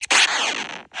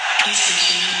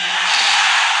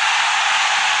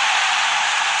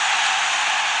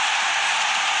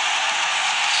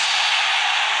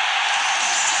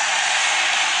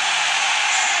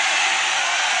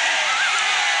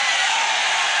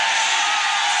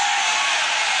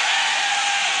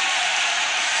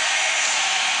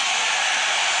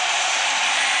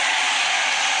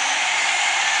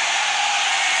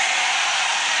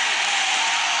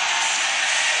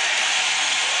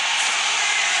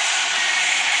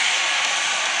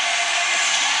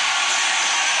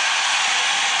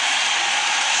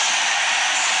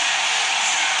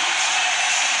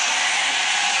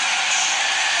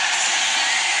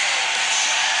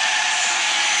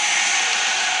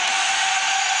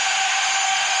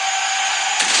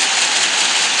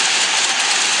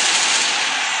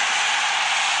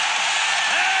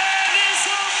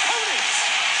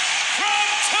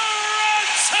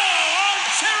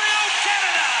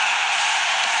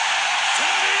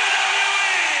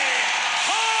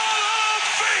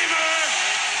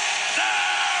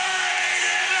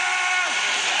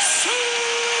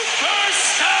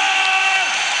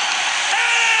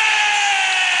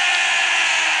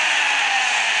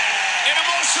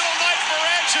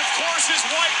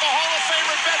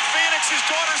His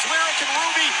daughters Lyric and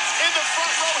Ruby in the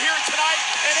front row here tonight.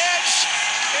 And Edge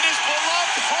in his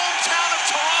beloved hometown of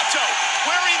Toronto,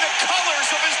 wearing the colors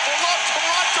of his beloved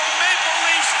Toronto Maple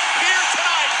Leafs here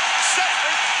tonight,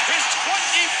 celebrating his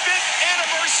 25th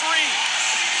anniversary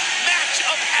match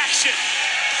of action.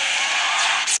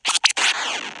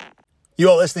 You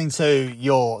are listening to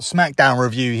your SmackDown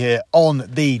review here on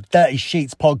the Dirty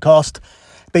Sheets podcast.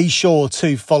 Be sure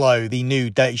to follow the new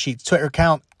Dirty Sheets Twitter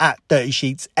account at Dirty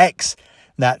Sheets X.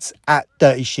 That's at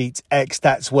Dirty Sheets X.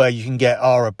 That's where you can get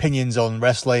our opinions on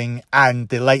wrestling and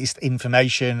the latest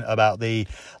information about the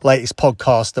latest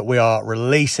podcast that we are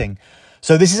releasing.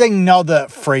 So this is another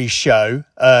free show.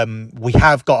 We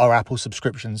have got our Apple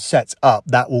subscription set up.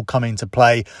 That will come into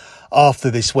play after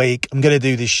this week. I'm going to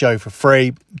do this show for free.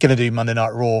 I'm going to do Monday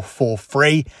Night Raw for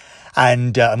free.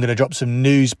 And I'm going to drop some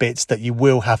news bits that you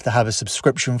will have to have a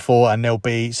subscription for. And there'll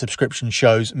be subscription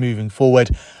shows moving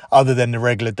forward other than the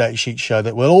regular Dirty Sheet show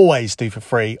that we'll always do for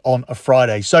free on a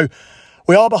Friday. So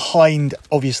we are behind,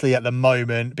 obviously, at the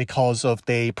moment because of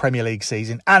the Premier League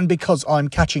season and because I'm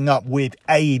catching up with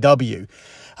AEW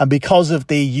and because of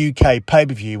the UK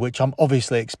pay-per-view, which I'm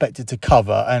obviously expected to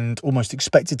cover and almost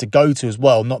expected to go to as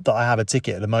well. Not that I have a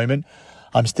ticket at the moment.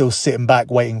 I'm still sitting back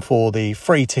waiting for the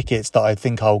free tickets that I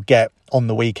think I'll get on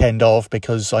the weekend of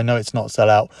because I know it's not sell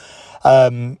out.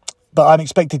 But I'm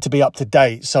expected to be up to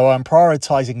date. So I'm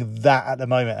prioritising that at the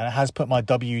moment. And it has put my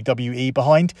WWE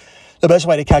behind. The best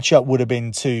way to catch up would have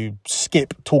been to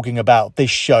skip talking about this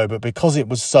show. But because it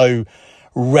was so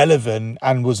relevant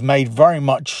and was made very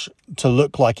much to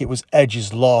look like it was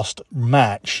Edge's last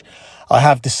match, I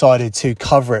have decided to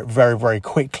cover it very, very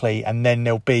quickly. And then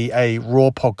there'll be a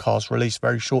Raw podcast released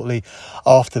very shortly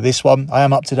after this one. I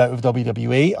am up to date with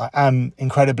WWE. I am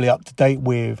incredibly up to date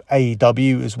with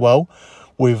AEW as well,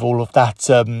 with all of that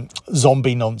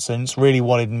zombie nonsense. Really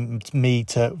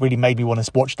made me want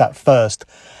to watch that first,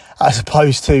 as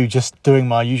opposed to just doing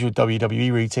my usual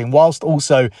WWE routine, whilst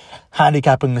also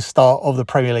handicapping the start of the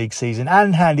Premier League season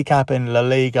and handicapping La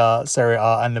Liga, Serie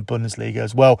A and the Bundesliga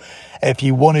as well. If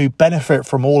you want to benefit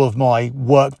from all of my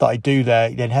work that I do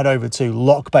there, then head over to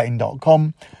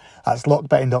lockbetting.com. That's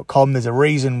lockbetting.com. There's a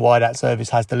reason why that service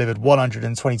has delivered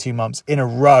 122 months in a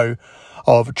row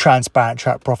of transparent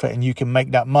track profit, and you can make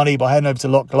that money by heading over to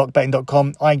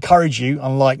lockbetting.com. I encourage you,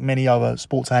 unlike many other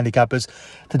sports handicappers,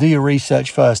 to do your research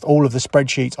first. All of the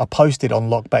spreadsheets are posted on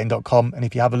lockbetting.com, and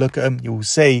if you have a look at them, you will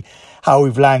see how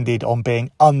we've landed on being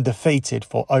undefeated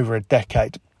for over a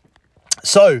decade.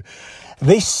 So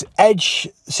this Edge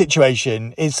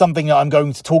situation is something that I'm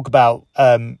going to talk about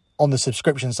on the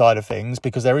subscription side of things,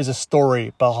 because there is a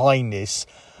story behind this.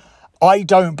 I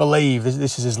don't believe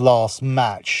this is his last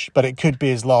match, but it could be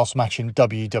his last match in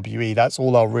WWE. That's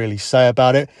all I'll really say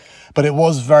about it. But it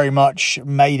was very much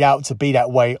made out to be that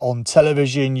way on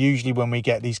television. Usually when we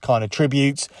get these kind of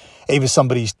tributes, either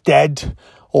somebody's dead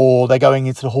or they're going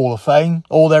into the Hall of Fame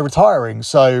or they're retiring.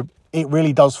 So it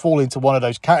really does fall into one of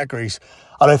those categories.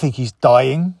 I don't think he's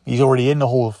dying. He's already in the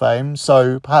Hall of Fame.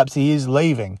 So perhaps he is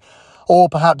leaving. Or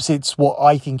perhaps it's what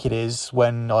I think it is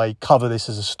when I cover this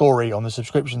as a story on the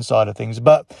subscription side of things.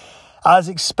 But as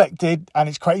expected, and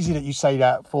it's crazy that you say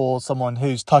that for someone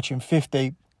who's touching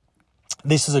 50,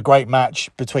 this is a great match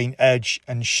between Edge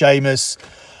and Sheamus.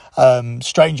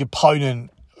 Strange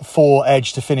opponent for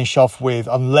Edge to finish off with,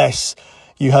 unless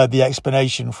You heard the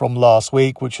explanation from last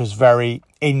week, which was very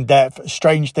in-depth.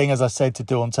 Strange thing, as I said, to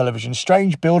do on television.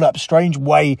 Strange build-up, strange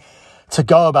way to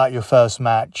go about your final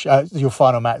match,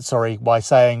 by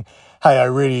saying, hey, I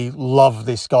really love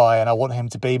this guy and I want him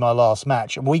to be my last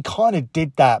match. And we kind of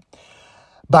did that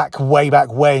way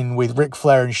back when with Ric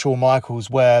Flair and Shawn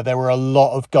Michaels, where there were a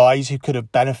lot of guys who could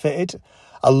have benefited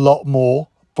a lot more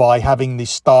by having this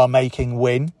star-making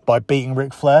win, by beating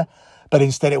Ric Flair. But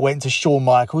instead it went to Shawn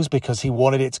Michaels because he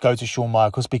wanted it to go to Shawn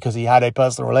Michaels because he had a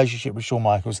personal relationship with Shawn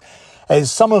Michaels. There's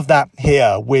some of that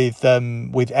here with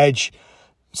Edge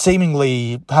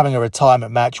seemingly having a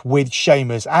retirement match with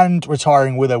Sheamus and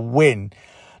retiring with a win.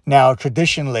 Now,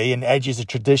 traditionally, and Edge is a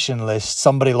traditionalist,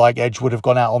 somebody like Edge would have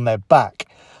gone out on their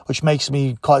back, which makes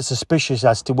me quite suspicious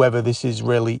as to whether this is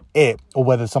really it or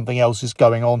whether something else is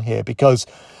going on here, because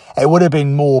it would have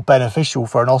been more beneficial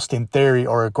for an Austin Theory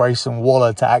or a Grayson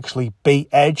Waller to actually beat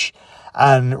Edge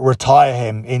and retire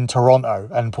him in Toronto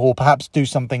and perhaps do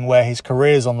something where his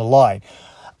career is on the line.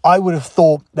 I would have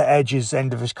thought that Edge's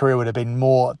end of his career would have been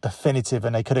more definitive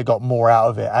and they could have got more out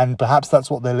of it. And perhaps that's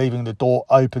what they're leaving the door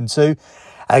open to.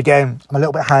 Again, I'm a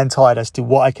little bit hand-tied as to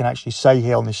what I can actually say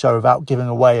here on the show without giving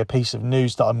away a piece of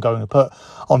news that I'm going to put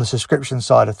on the subscription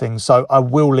side of things. So I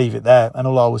will leave it there. And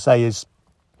all I will say is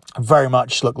very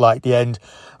much looked like the end.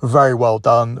 Very well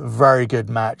done. Very good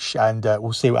match. And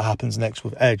we'll see what happens next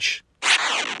with Edge.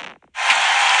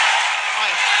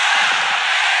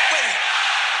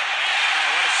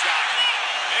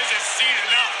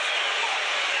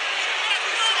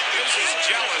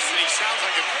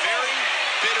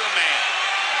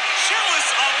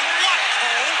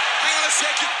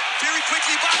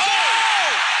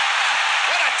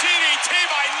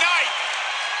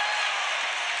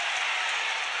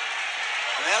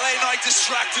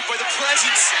 Distracted by the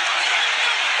presence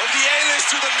of the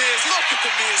A-lister, The Miz. Look at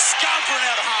The Miz scampering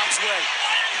out of harm's way.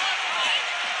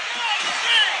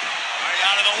 Right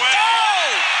out of the way.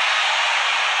 Oh!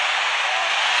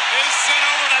 Miz sent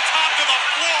over the top of the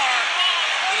floor.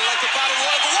 Little like the Battle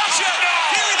Royal, but watch out! No.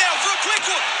 Billi now for a quick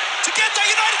one to get that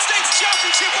United States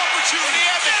Championship opportunity. He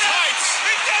had the tights.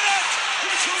 He did it!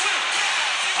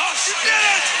 Oh, he did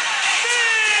it!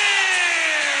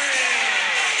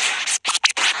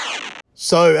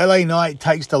 So LA Knight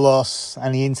takes the loss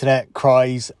and the internet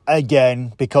cries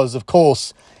again because, of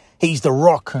course, he's The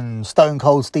Rock and Stone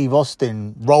Cold Steve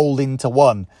Austin rolled into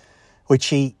one, which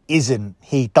he isn't.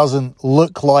 He doesn't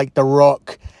look like The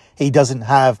Rock. He doesn't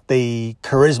have the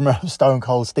charisma of Stone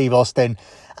Cold Steve Austin,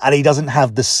 and he doesn't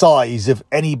have the size of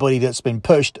anybody that's been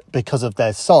pushed because of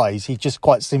their size. He just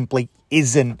quite simply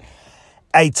isn't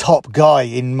a top guy,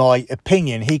 in my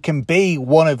opinion. He can be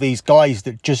one of these guys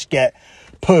that just get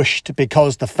pushed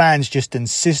because the fans just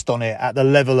insist on it at the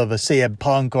level of a CM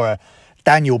Punk or a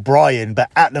Daniel Bryan,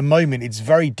 but at the moment it's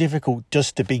very difficult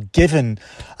just to be given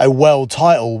a world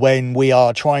title when we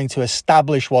are trying to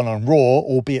establish one on Raw,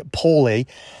 albeit poorly,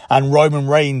 and Roman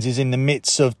Reigns is in the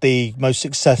midst of the most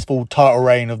successful title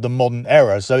reign of the modern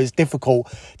era, so it's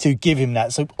difficult to give him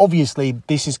that. So obviously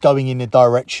this is going in the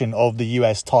direction of the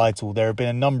US title. There have been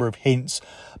a number of hints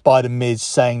by The Miz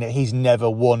saying that he's never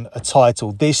won a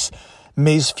title. This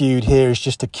Miz feud here is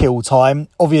just to kill time.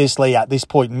 Obviously, at this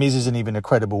point, Miz isn't even a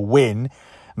credible win.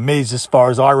 Miz, as far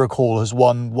as I recall, has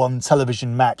won one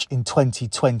television match in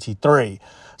 2023.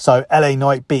 So LA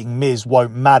Knight beating Miz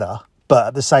won't matter. But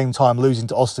at the same time, losing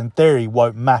to Austin Theory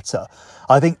won't matter.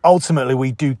 I think ultimately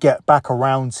we do get back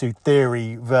around to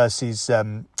Theory versus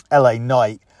LA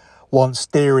Knight once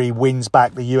Theory wins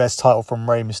back the US title from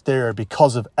Rey Mysterio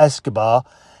because of Escobar.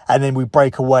 And then we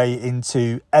break away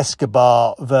into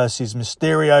Escobar versus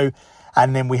Mysterio.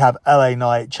 And then we have LA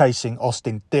Knight chasing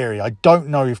Austin Theory. I don't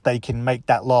know if they can make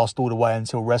that last all the way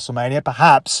until WrestleMania.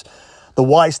 Perhaps the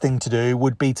wise thing to do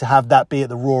would be to have that be at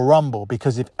the Royal Rumble.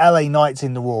 Because if LA Knight's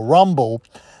in the Royal Rumble,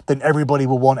 then everybody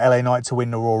will want LA Knight to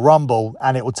win the Royal Rumble.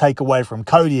 And it will take away from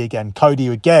Cody again. Cody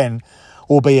again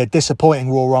will be a disappointing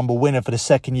Royal Rumble winner for the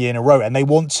second year in a row. And they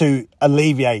want to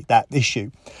alleviate that issue.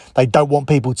 They don't want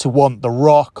people to want The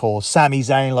Rock or Sami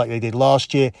Zayn like they did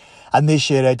last year. And this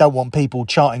year, they don't want people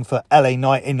chanting for LA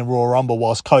Knight in the Royal Rumble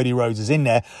whilst Cody Rhodes is in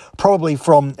there, probably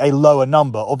from a lower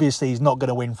number. Obviously, he's not going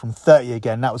to win from 30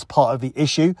 again. That was part of the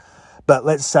issue. But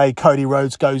let's say Cody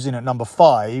Rhodes goes in at number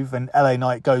 5 and LA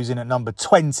Knight goes in at number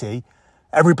 20.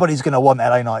 Everybody's going to want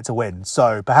LA Knight to win.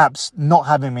 So perhaps not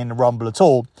having him in the Rumble at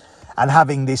all and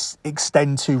having this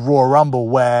extend to Royal Rumble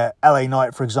where LA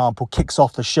Knight, for example, kicks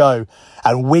off the show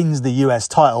and wins the US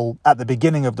title at the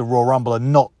beginning of the Royal Rumble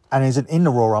and isn't in the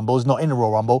Royal Rumble, is not in the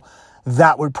Royal Rumble,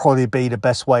 that would probably be the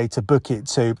best way to book it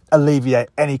to alleviate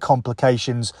any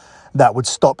complications that would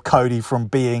stop Cody from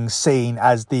being seen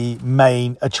as the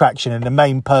main attraction and the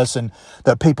main person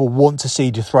that people want to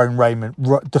see dethrone Roman, at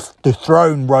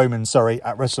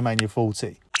WrestleMania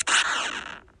 40.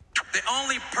 The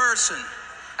only person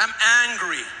I'm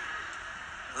angry,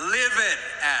 livid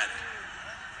at,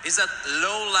 is that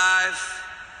low-life,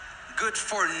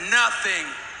 good-for-nothing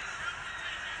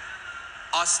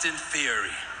Austin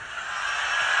Theory.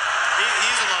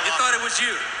 He's a low. You thought it was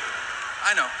you.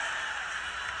 I know.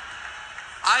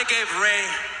 I gave Ray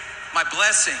my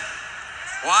blessing.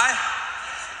 Why?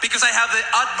 Because I have the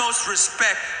utmost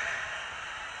respect.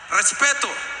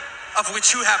 Respeto, of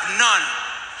which you have none.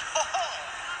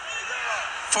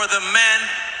 For the man,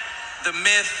 the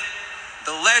myth,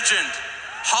 the legend,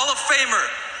 Hall of Famer,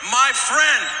 my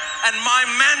friend, and my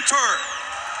mentor,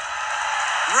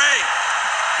 Rey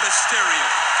Mysterio.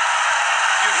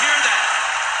 You hear that?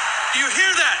 Do you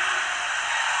hear that?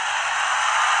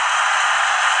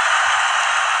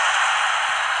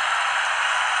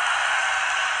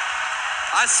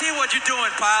 I see what you're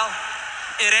doing, pal.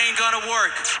 It ain't gonna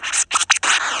work.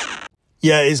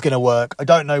 Yeah, it is going to work. I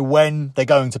don't know when they're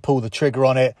going to pull the trigger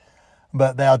on it,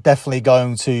 but they are definitely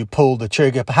going to pull the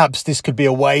trigger. Perhaps this could be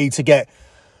a way to get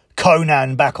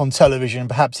Conan back on television.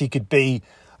 Perhaps he could be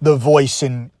the voice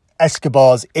in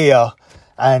Escobar's ear,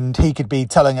 and he could be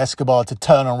telling Escobar to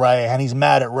turn on Ray, and he's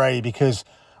mad at Ray because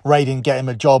Ray didn't get him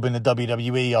a job in the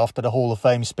WWE after the Hall of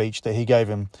Fame speech that he gave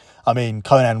him. I mean,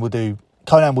 Conan will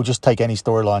just take any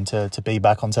storyline to be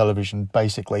back on television,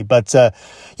 basically. But,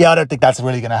 yeah, I don't think that's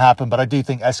really going to happen. But I do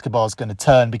think Escobar's going to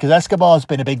turn, because Escobar's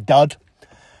been a big dud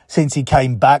since he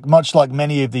came back. Much like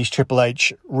many of these Triple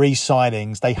H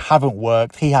re-signings, they haven't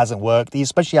worked. He hasn't worked. He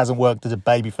especially hasn't worked as a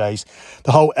babyface.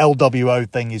 The whole LWO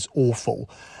thing is awful.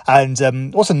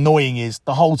 And what's annoying is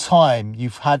the whole time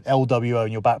you've had LWO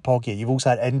in your back pocket, you've also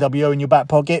had NWO in your back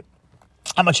pocket.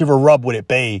 How much of a rub would it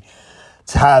be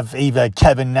to have either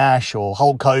Kevin Nash or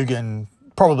Hulk Hogan,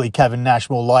 probably Kevin Nash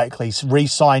more likely,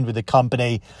 re-signed with the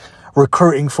company,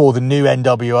 recruiting for the new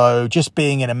NWO, just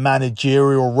being in a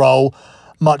managerial role,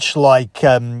 much like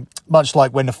when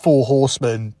the Four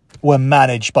Horsemen were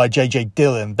managed by JJ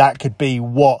Dillon. That could be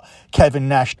what Kevin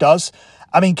Nash does.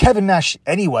 I mean, Kevin Nash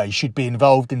anyway should be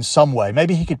involved in some way.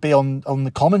 Maybe he could be on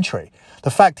the commentary. The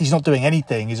fact he's not doing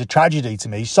anything is a tragedy to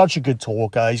me. He's such a good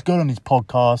talker. He's good on his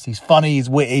podcast. He's funny.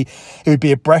 He's witty. It would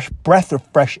be a breath of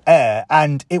fresh air.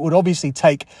 And it would obviously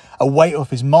take a weight off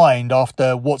his mind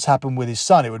after what's happened with his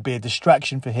son. It would be a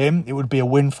distraction for him. It would be a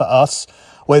win for us,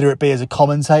 whether it be as a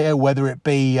commentator, whether it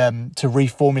be to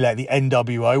reformulate the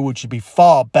NWO, which would be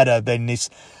far better than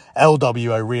this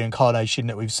LWO reincarnation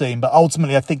that we've seen. But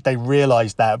ultimately, I think they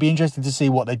realised that. It'll be interesting to see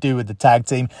what they do with the tag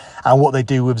team and what they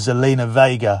do with Zelina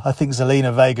Vega. I think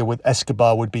Zelina Vega with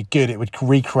Escobar would be good. It would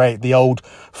recreate the old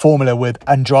formula with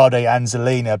Andrade and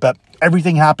Zelina. But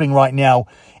everything happening right now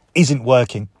isn't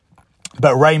working.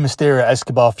 But Rey Mysterio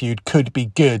Escobar feud could be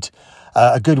good.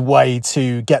 A good way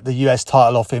to get the US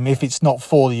title off him. If it's not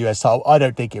for the US title, I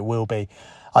don't think it will be.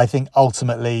 I think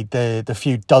ultimately the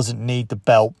feud doesn't need the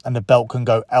belt, and the belt can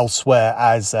go elsewhere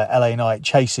as LA Knight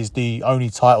chases the only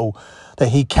title that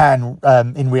he can,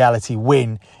 in reality,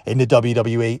 win in the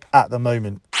WWE at the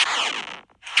moment.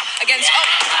 Against...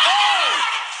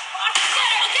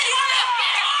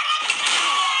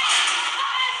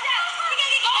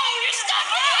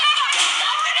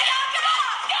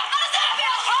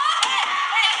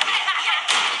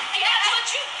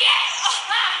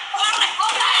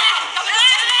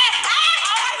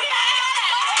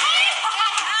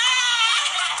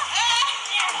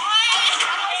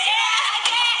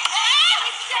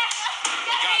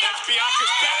 Bianca's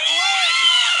bad leg.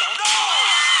 No!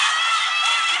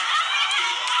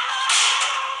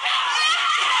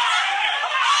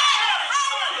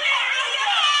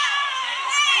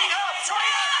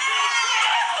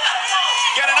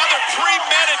 Get another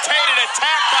premeditated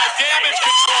attack by Damage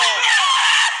Control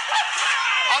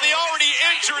on the already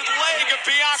injured leg of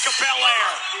Bianca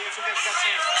Belair.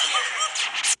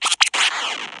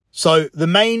 So the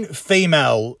main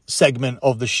female segment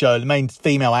of the show, the main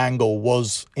female angle,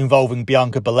 was involving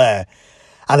Bianca Belair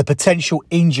and a potential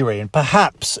injury. And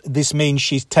perhaps this means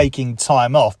she's taking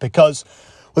time off, because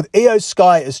with Io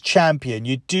Sky as champion,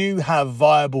 you do have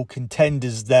viable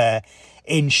contenders there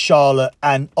in Charlotte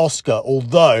and Asuka,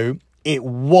 although it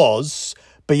was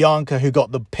Bianca who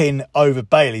got the pin over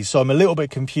Bayley. So I'm a little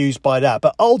bit confused by that.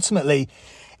 But ultimately,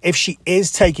 if she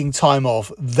is taking time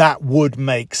off, that would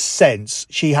make sense.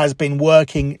 She has been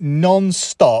working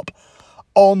non-stop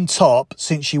on top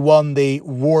since she won the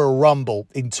Royal Rumble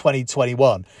in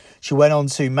 2021. She went on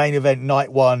to main event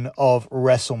night 1 of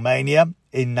WrestleMania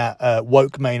in that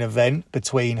woke main event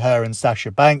between her and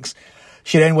Sasha Banks.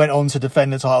 She then went on to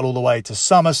defend the title all the way to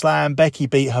SummerSlam. Becky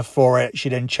beat her for it. She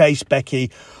then chased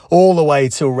Becky all the way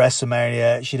to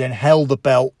WrestleMania. She then held the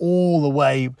belt all the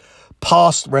way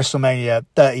past WrestleMania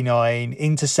 39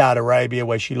 into Saudi Arabia,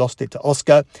 where she lost it to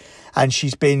Asuka. And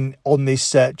she's been on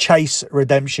this chase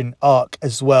redemption arc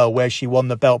as well, where she won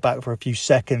the belt back for a few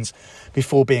seconds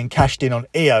before being cashed in on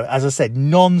Io. As I said,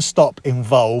 non-stop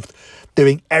involved,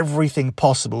 doing everything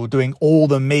possible, doing all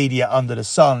the media under the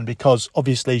sun, because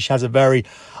obviously she has a very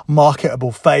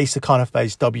marketable face, the kind of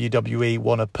face WWE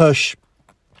want to push.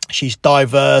 She's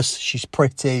diverse, she's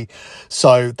pretty,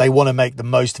 so they want to make the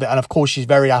most of it. And of course, she's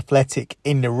very athletic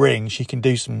in the ring. She can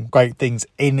do some great things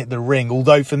in the ring.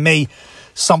 Although for me,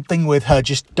 something with her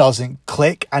just doesn't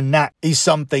click. And that is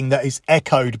something that is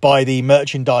echoed by the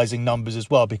merchandising numbers as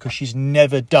well, because she's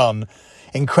never done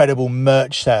incredible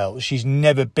merch sales. She's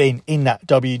never been in that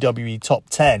WWE top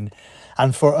 10.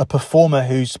 And for a performer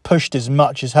who's pushed as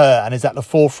much as her and is at the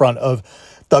forefront of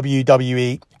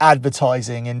WWE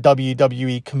advertising and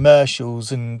WWE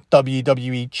commercials and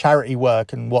WWE charity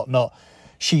work and whatnot,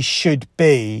 she should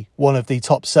be one of the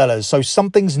top sellers. So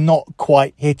something's not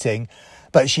quite hitting,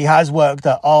 but she has worked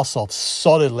her arse off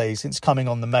solidly since coming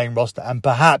on the main roster, and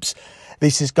perhaps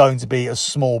this is going to be a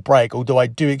small break, although I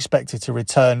do expect her to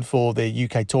return for the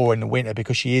UK tour in the winter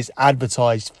because she is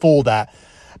advertised for that.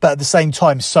 But at the same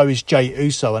time, so is Jey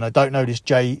Uso. And I don't know this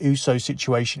Jey Uso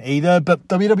situation either. But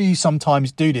WWE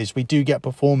sometimes do this. We do get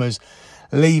performers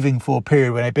leaving for a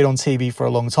period when they've been on TV for a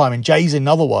long time. And Jey's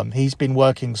another one. He's been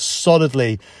working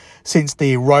solidly since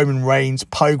the Roman Reigns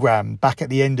program back at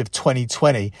the end of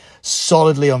 2020.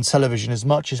 Solidly on television as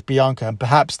much as Bianca. And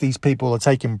perhaps these people are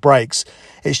taking breaks.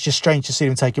 It's just strange to see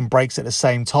them taking breaks at the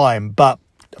same time. But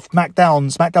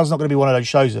SmackDown's not going to be one of those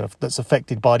shows that's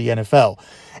affected by the NFL.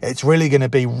 It's really going to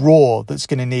be Raw that's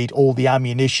going to need all the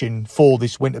ammunition for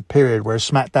this winter period, whereas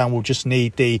SmackDown will just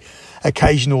need the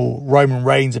occasional Roman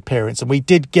Reigns appearance. And we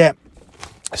did get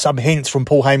some hints from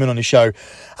Paul Heyman on the show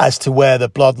as to where the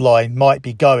bloodline might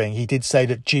be going. He did say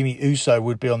that Jimmy Uso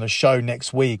would be on the show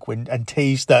next week and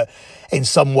teased that in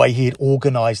some way he had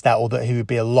organised that or that he would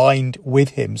be aligned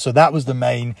with him. So that was the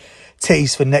main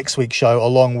tease for next week's show,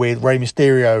 along with Rey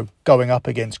Mysterio going up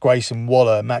against Grayson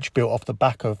Waller, a match built off the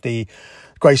back of the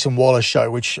Grayson Waller show,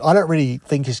 which I don't really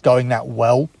think is going that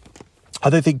well.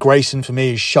 I don't think Grayson, for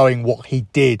me, is showing what he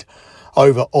did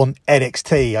over on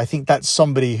NXT. I think that's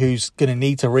somebody who's going to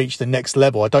need to reach the next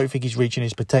level. I don't think he's reaching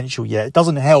his potential yet. It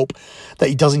doesn't help that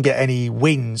he doesn't get any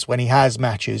wins when he has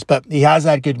matches, but he has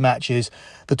had good matches.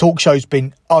 The talk show's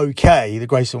been okay. The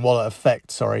Grayson Waller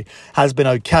effect, has been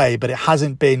okay, but it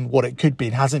hasn't been what it could be.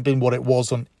 It hasn't been what it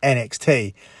was on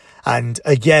NXT. And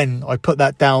again, I put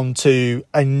that down to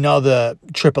another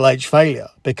Triple H failure,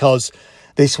 because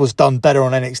this was done better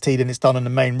on NXT than it's done on the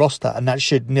main roster, and that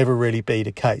should never really be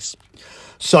the case.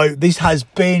 So this has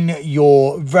been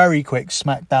your very quick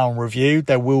SmackDown review.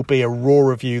 There will be a Raw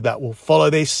review that will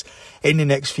follow this in the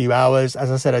next few hours.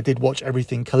 As I said, I did watch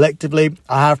everything collectively.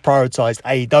 I have prioritised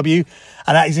AEW,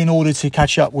 and that is in order to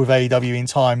catch up with AEW in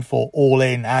time for All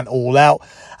In and All Out.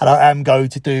 And I am going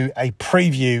to do a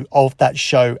preview of that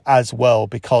show as well,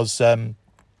 because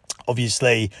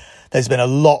obviously there's been a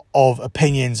lot of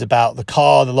opinions about the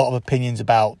card, a lot of opinions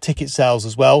about ticket sales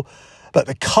as well. But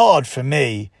the card for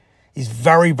me is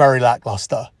very, very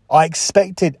lackluster. I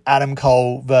expected Adam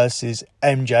Cole versus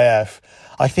MJF.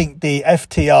 I think the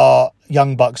FTR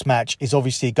Young Bucks match is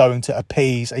obviously going to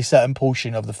appease a certain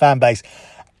portion of the fan base,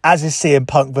 as is CM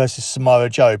Punk versus Samoa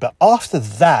Joe. But after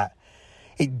that,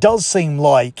 it does seem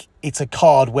like it's a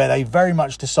card where they very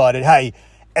much decided, hey,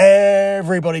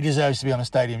 everybody deserves to be on a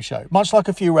stadium show. Much like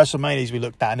a few WrestleManias we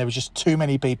looked at, and there was just too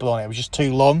many people on it. It was just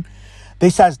too long.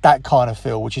 This has that kind of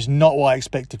feel, which is not what I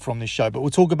expected from this show. But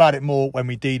we'll talk about it more when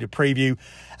we do the preview.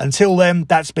 Until then,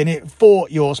 that's been it for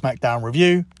your SmackDown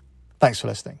review. Thanks for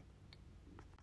listening.